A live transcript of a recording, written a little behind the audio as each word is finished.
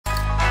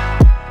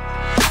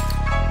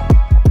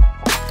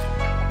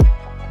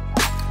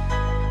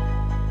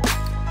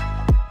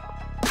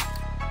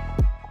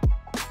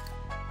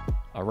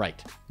All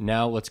right.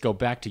 Now let's go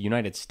back to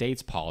United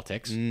States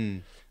politics.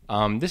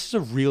 This is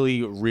a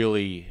really,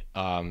 really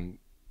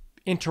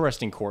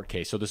interesting court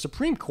case. So the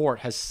Supreme Court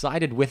has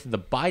sided with the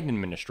Biden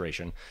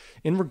administration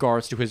in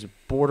regards to his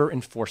border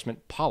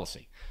enforcement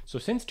policy. So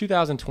since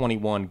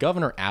 2021,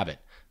 Governor Abbott,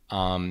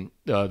 the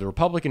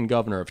Republican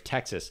governor of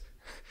Texas,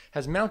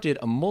 has mounted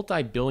a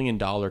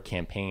multi-billion-dollar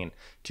campaign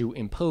to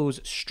impose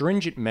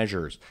stringent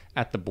measures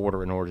at the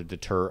border in order to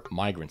deter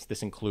migrants.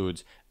 This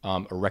includes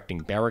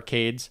erecting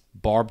barricades,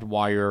 barbed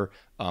wire,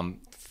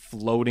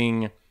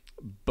 floating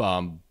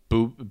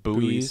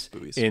buoys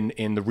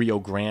in the Rio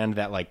Grande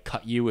that like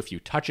cut you if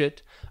you touch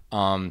it,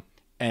 and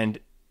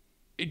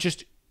it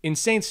just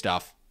insane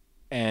stuff.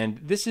 And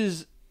this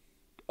is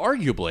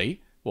arguably,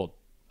 well,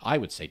 I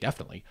would say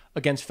definitely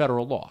against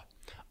federal law.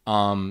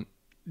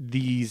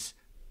 These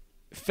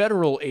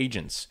federal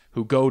agents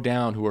who go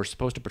down, who are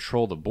supposed to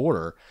patrol the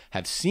border,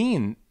 have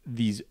seen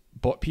these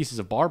pieces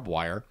of barbed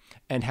wire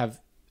and have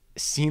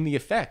seen the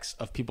effects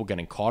of people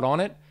getting caught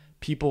on it,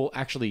 people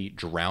actually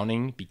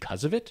drowning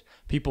because of it,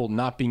 people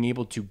not being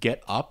able to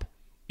get up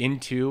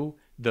into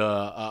the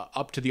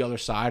up to the other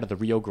side of the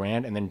Rio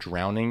Grande and then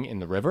drowning in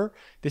the river.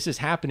 This is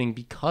happening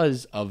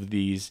because of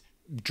these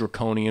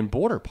draconian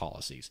border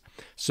policies.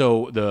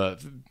 So the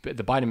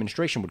Biden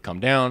administration would come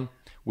down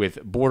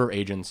with border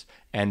agents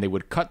and they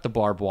would cut the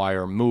barbed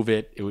wire, move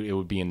it, it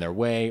would be in their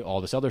way,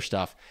 all this other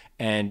stuff.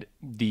 And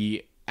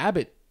the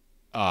Abbott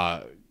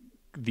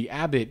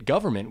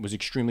government was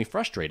extremely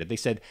frustrated. They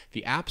said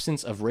the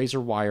absence of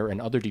razor wire and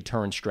other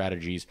deterrent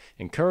strategies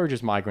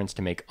encourages migrants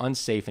to make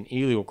unsafe and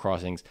illegal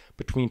crossings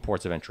between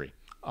ports of entry.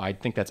 I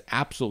think that's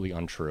absolutely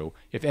untrue.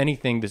 If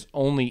anything, this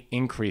only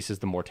increases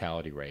the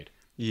mortality rate.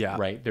 Yeah.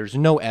 Right? There's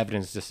no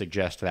evidence to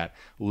suggest that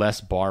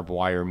less barbed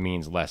wire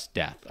means less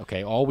death.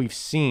 Okay? All we've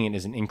seen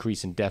is an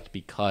increase in death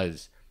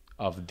because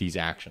of these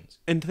actions.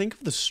 And think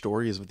of the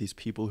stories of these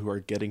people who are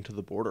getting to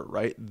the border,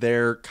 right?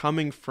 They're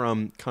coming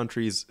from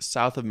countries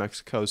south of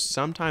Mexico,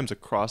 sometimes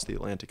across the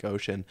Atlantic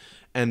Ocean,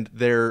 and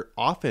they're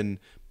often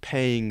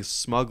paying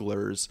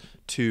smugglers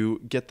to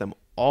get them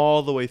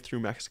all the way through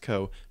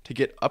Mexico to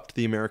get up to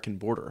the American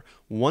border.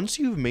 Once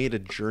you've made a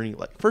journey,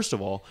 like, first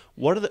of all,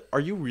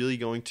 are you really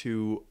going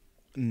to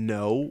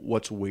know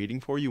what's waiting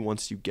for you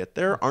once you get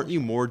there? Aren't you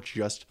more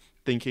just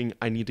thinking,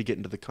 I need to get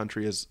into the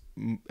country as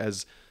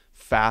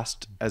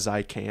fast as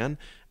I can?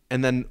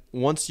 And then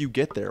once you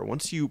get there,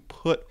 once you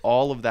put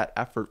all of that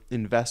effort,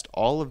 invest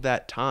all of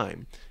that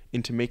time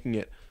into making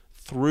it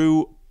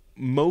through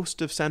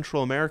most of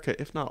Central America,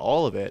 if not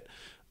all of it,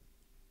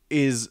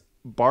 is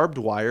barbed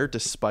wire,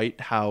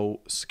 despite how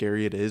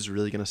scary it is,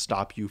 really going to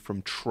stop you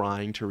from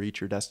trying to reach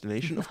your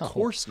destination? Of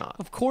course not.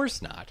 Of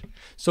course not.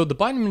 So the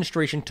Biden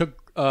administration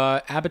took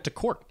Abbott to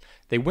court.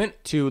 They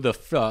went to the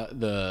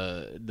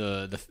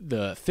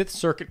Fifth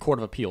Circuit Court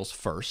of Appeals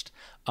first.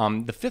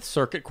 The Fifth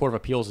Circuit Court of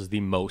Appeals is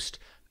the most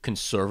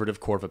conservative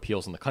court of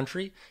appeals in the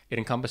country. It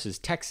encompasses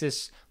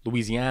Texas,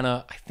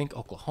 Louisiana, I think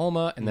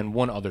Oklahoma, and then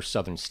one other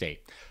southern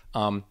state.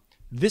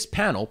 This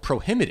panel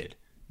prohibited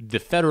the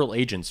federal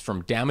agents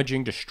from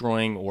damaging,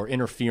 destroying, or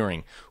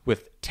interfering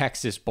with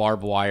Texas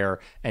barbed wire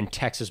and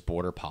Texas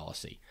border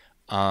policy.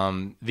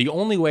 The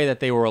only way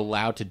that they were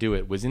allowed to do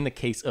it was in the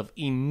case of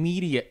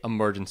immediate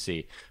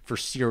emergency for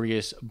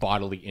serious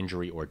bodily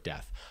injury or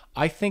death.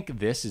 I think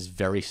this is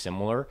very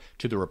similar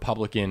to the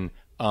Republican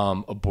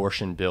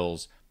abortion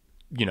bills,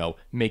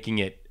 making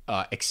it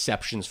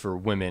exceptions for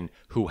women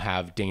who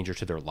have danger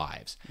to their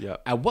lives.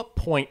 Yep. At what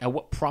point, at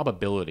what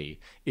probability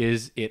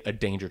is it a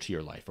danger to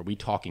your life? Are we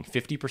talking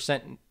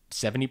 50%,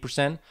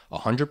 70%,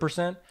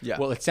 100%? Yeah.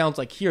 Well, it sounds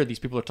like here these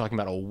people are talking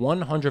about a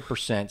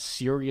 100%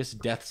 serious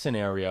death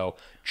scenario.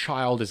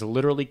 Child is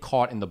literally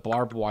caught in the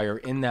barbed wire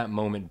in that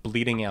moment,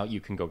 bleeding out.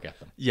 You can go get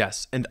them.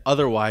 Yes, and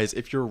otherwise,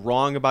 if you're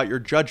wrong about your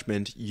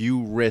judgment,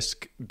 you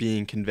risk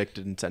being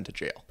convicted and sent to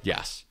jail.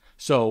 Yes.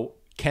 So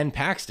Ken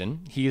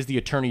Paxton, he is the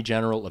Attorney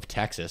General of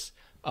Texas,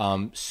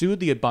 sued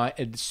the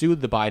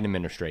Biden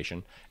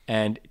administration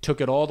and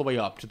took it all the way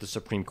up to the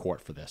Supreme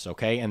Court for this,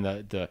 okay? And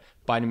the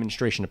Biden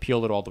administration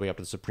appealed it all the way up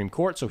to the Supreme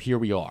Court, so here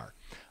we are.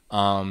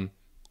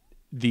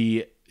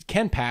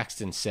 Ken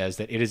Paxton says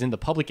that it is in the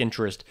public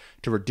interest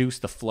to reduce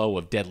the flow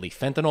of deadly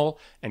fentanyl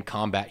and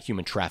combat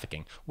human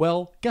trafficking.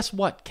 Well, guess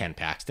what, Ken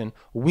Paxton?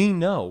 We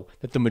know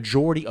that the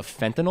majority of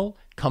fentanyl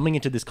coming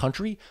into this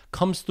country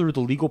comes through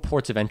the legal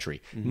ports of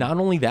entry. Mm-hmm. Not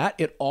only that,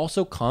 it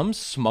also comes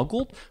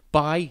smuggled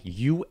by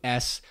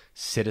U.S.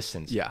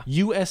 citizens. Yeah.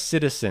 U.S.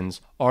 citizens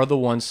are the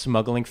ones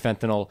smuggling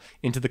fentanyl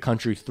into the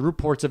country through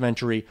ports of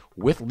entry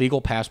with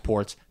legal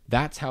passports.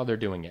 That's how they're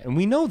doing it. And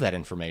we know that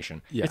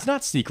information. Yeah. It's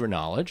not secret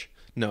knowledge.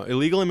 No,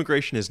 illegal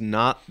immigration is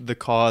not the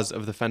cause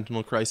of the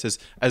fentanyl crisis.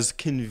 As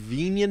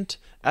convenient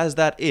as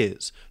that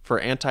is for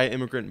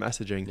anti-immigrant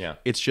messaging,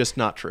 it's just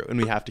not true. And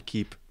we have to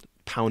keep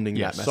pounding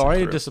Yeah, that message sorry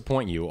to through.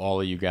 disappoint you,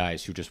 all of you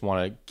guys who just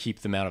want to keep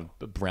the amount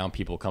of brown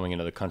people coming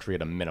into the country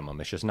at a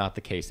minimum. It's just not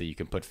the case that you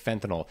can put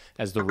fentanyl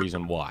as the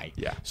reason why.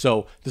 Yeah.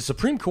 So the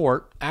Supreme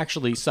Court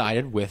actually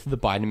sided with the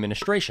Biden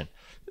administration.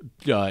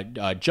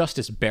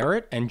 Justice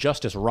Barrett and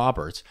Justice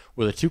Roberts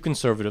were the two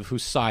conservatives who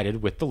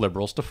sided with the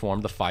liberals to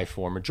form the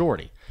 5-4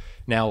 majority.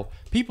 Now,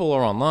 people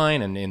are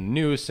online and in the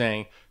news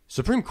saying,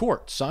 Supreme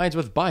Court sides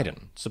with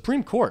Biden.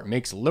 Supreme Court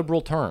makes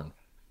liberal turn.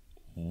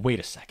 Wait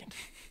a second.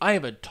 I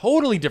have a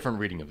totally different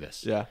reading of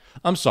this. Yeah.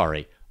 I'm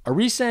sorry. Are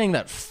we saying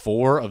that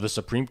 4 of the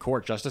Supreme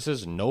Court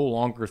justices no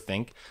longer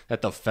think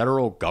that the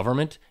federal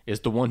government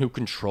is the one who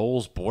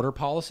controls border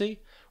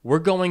policy? We're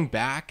going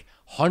back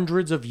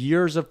hundreds of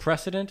years of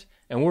precedent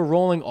and we're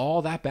rolling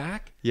all that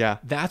back? Yeah.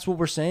 That's what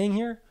we're saying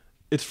here?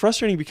 It's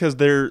frustrating because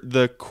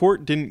the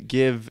court didn't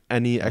give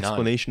any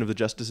explanation of the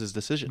justices'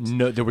 decisions.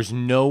 No, there was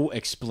no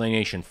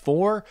explanation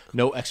for,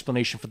 no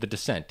explanation for the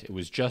dissent. It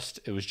was just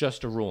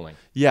a ruling.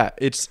 Yeah,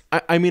 it's.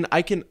 I mean,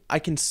 I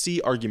can see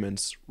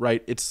arguments,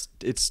 right?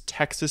 It's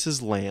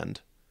Texas's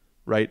land,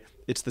 right?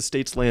 It's the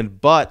state's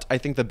land, but I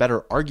think the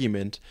better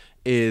argument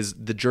is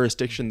the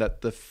jurisdiction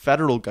that the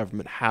federal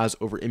government has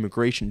over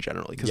immigration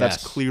generally, because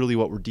that's clearly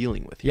what we're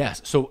dealing with here.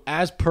 Yes. So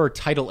as per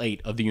Title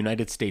VIII of the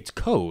United States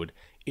Code,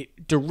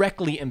 it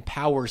directly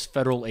empowers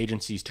federal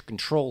agencies to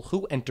control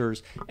who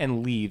enters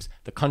and leaves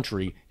the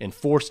country,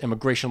 enforce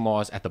immigration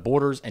laws at the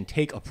borders, and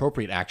take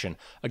appropriate action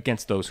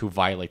against those who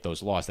violate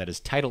those laws. That is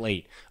Title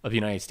VIII of the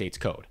United States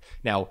Code.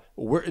 Now,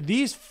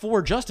 these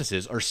 4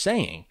 justices are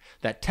saying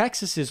that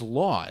Texas's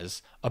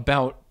laws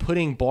about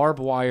putting barbed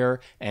wire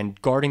and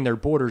guarding their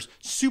borders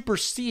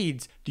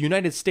supersedes the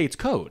United States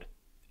Code.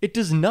 It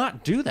does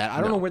not do that.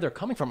 I don't know where they're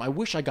coming from. I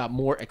wish I got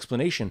more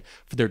explanation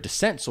for their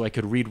dissent so I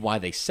could read why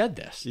they said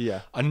this.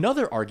 Yeah.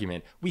 Another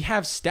argument, we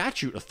have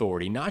statute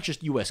authority, not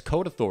just U.S.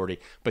 code authority,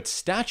 but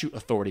statute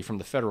authority from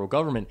the federal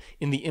government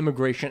in the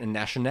Immigration and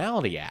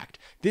Nationality Act.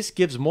 This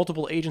gives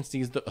multiple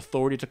agencies the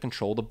authority to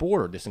control the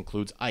border. This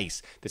includes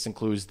ICE. This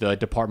includes the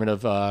Department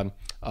of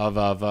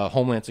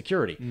Homeland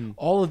Security.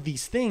 All of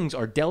these things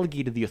are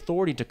delegated the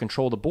authority to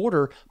control the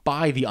border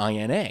by the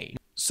INA.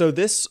 So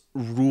this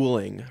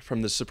ruling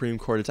from the Supreme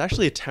Court, it's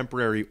actually a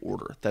temporary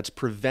order that's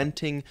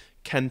preventing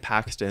Ken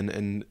Paxton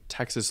and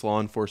Texas law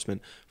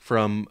enforcement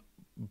from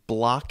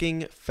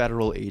blocking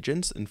federal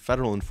agents and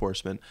federal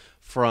enforcement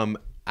from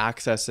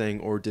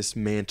accessing or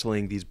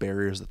dismantling these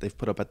barriers that they've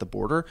put up at the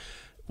border.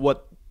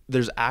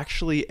 There's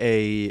actually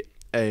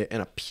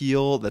an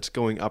appeal that's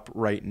going up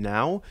right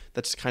now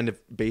that's kind of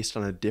based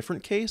on a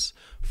different case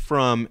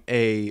from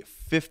a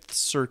Fifth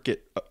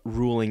Circuit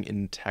ruling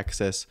in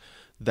Texas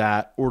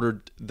that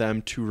ordered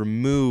them to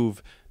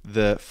remove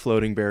the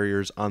floating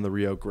barriers on the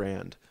Rio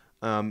Grande.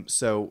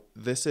 So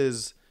this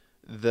is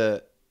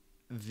the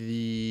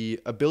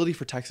ability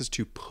for Texas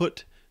to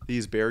put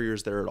these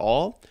barriers there at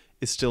all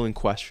is still in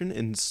question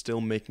and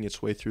still making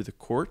its way through the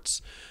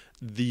courts.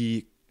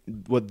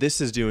 What this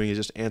is doing is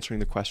just answering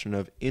the question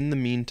of, in the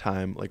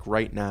meantime, like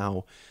right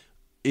now,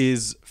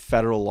 is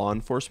federal law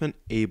enforcement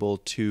able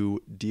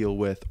to deal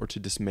with or to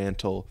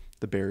dismantle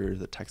the barriers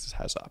that Texas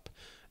has up?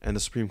 And the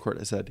Supreme Court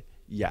has said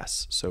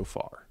yes so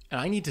far. And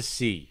I need to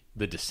see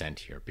the dissent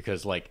here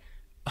because, like,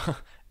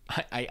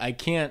 I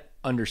can't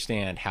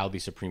understand how the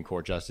Supreme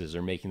Court justices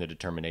are making the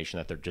determination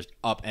that they're just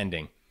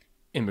upending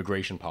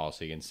immigration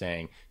policy and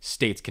saying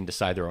states can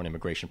decide their own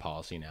immigration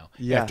policy now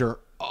after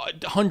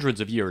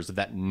hundreds of years of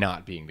that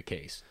not being the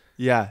case.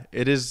 Yeah,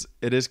 it is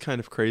kind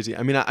of crazy.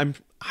 I mean,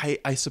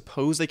 I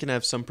suppose they can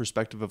have some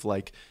perspective of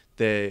like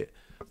the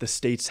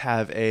states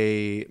have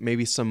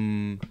maybe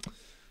some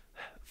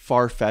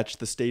far-fetched.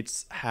 The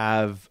states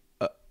have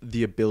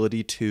the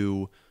ability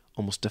to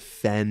almost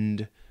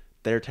defend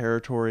their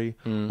territory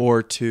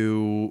or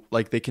to,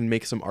 like, they can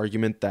make some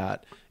argument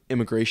that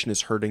immigration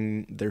is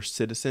hurting their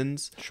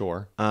citizens.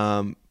 Sure.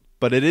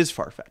 But it is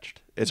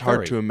far-fetched. It's Very.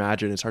 hard to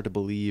imagine. It's hard to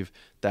believe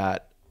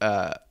that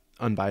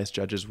unbiased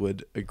judges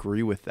would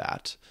agree with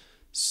that.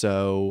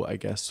 So I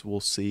guess we'll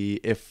see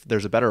if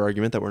there's a better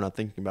argument that we're not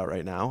thinking about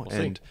right now,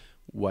 and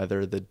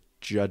whether the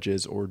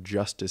judges or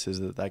justices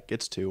that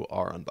gets to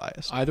are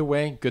unbiased. Either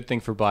way, good thing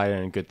for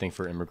Biden and good thing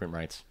for immigrant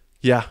rights.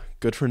 Yeah,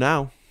 good for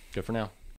now. Good for now.